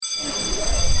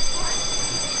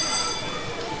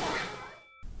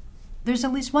There's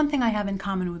at least one thing I have in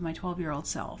common with my 12-year-old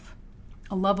self: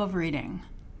 a love of reading.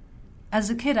 As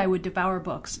a kid, I would devour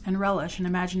books and relish in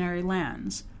imaginary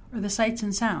lands, or the sights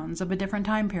and sounds of a different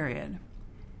time period.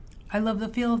 I love the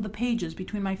feel of the pages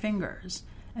between my fingers,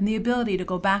 and the ability to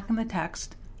go back in the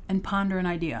text and ponder an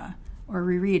idea, or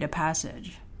reread a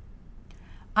passage.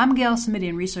 I'm Gail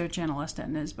Smidian, research analyst at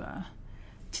NSBA.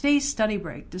 Today's study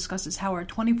break discusses how our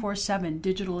 24/7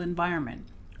 digital environment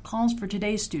calls for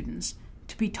today's students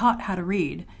to be taught how to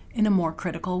read in a more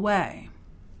critical way.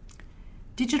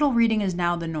 Digital reading is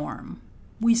now the norm.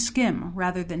 We skim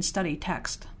rather than study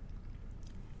text.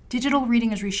 Digital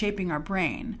reading is reshaping our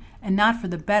brain, and not for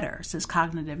the better, says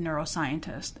cognitive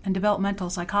neuroscientist and developmental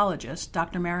psychologist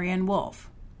Dr. Marianne Wolf.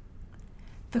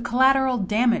 The collateral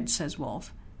damage, says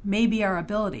Wolf, may be our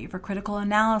ability for critical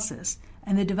analysis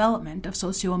and the development of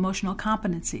socio-emotional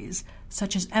competencies,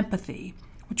 such as empathy,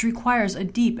 which requires a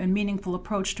deep and meaningful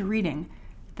approach to reading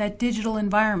that digital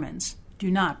environments do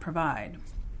not provide.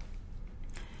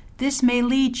 This may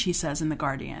lead, she says in The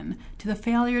Guardian, to the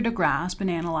failure to grasp and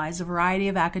analyze a variety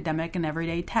of academic and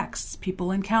everyday texts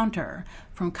people encounter,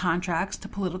 from contracts to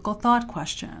political thought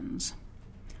questions.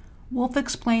 Wolf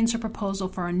explains her proposal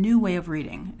for a new way of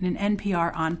reading in an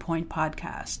NPR On Point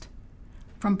podcast.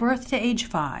 From birth to age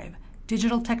 5,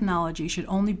 digital technology should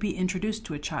only be introduced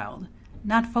to a child,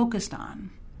 not focused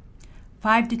on.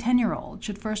 5 to 10-year-olds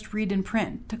should first read in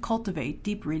print to cultivate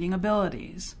deep reading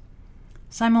abilities.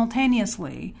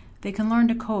 Simultaneously, they can learn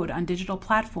to code on digital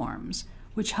platforms,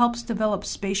 which helps develop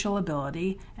spatial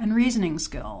ability and reasoning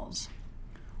skills.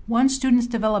 Once students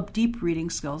develop deep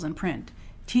reading skills in print,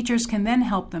 teachers can then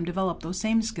help them develop those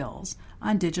same skills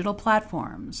on digital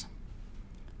platforms.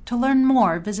 To learn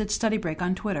more, visit Study Break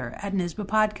on Twitter at NSBA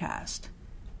Podcast.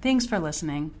 Thanks for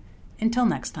listening. Until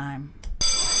next time.